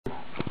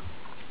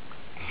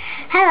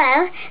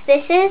Hello,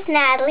 this is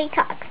Natalie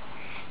Cox,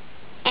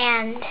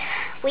 and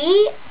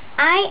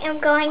I am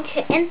going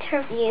to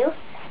interview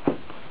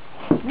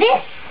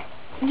this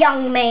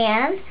young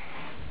man.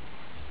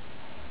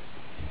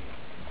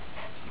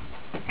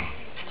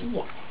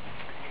 Yeah.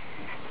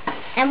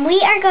 And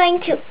we are going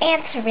to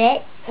answer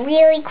it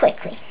really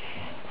quickly,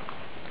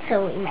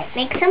 so we might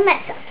make some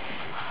mess up.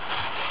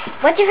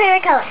 What's your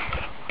favorite color?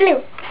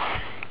 Blue.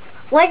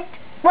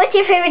 What's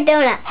your favorite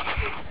donut?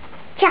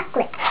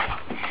 Chocolate.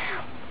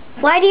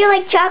 Why do you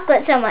like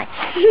chocolate so much?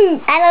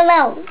 I don't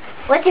know.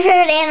 What's your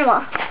favorite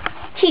animal?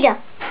 Cheetah.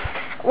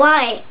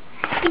 Why?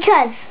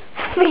 Because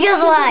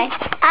why?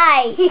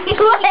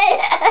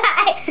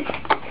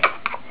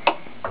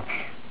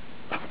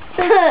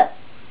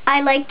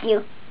 I like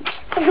you.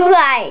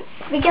 Why?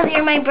 Because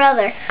you're my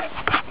brother.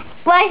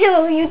 Why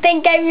do you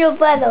think I'm your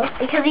brother?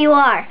 Because you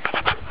are.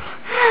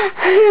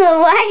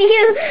 Why do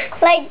you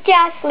like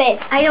chocolate?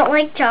 I don't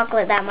like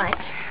chocolate that much.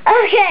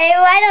 Okay,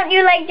 why don't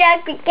you like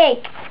chocolate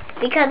cake?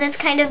 Because it's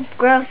kind of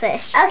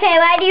grossish. Okay,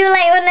 why do you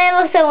like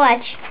vanilla so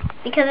much?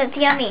 Because it's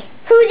yummy.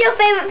 Who's your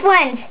favorite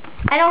friend?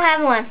 I don't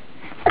have one.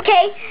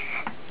 Okay.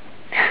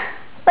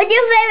 What's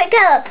your favorite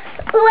color?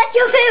 What's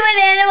your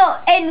favorite animal?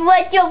 And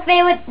what's your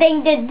favorite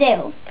thing to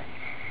do?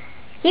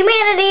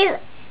 Humanity's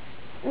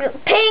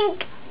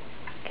pink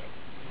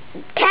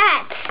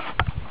cats.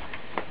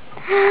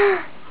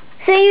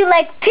 So you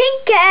like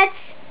pink cats,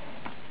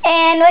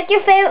 and what's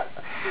your favorite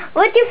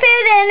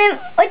animal?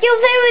 What's your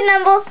favorite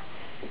number?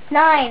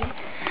 9.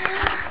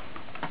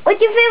 What's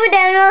your favorite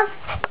animal?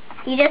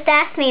 You just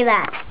asked me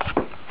that.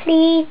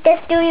 Please,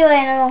 just do your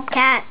animal.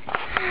 Cat.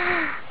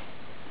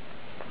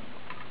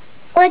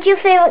 What's your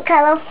favorite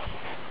color?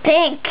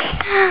 Pink.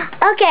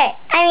 Okay,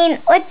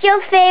 what's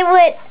your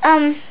favorite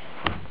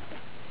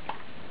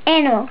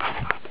animal?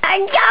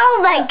 Oh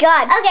my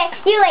God. Okay,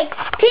 you like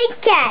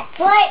pink cats.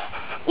 What?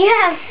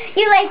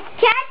 You like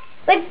cats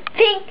with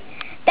pink,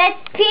 that's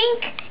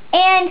pink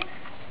and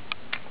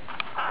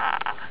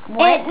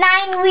what? And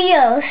 9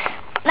 wheels.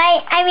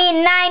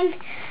 9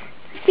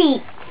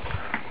 feet.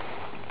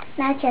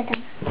 Not just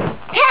them.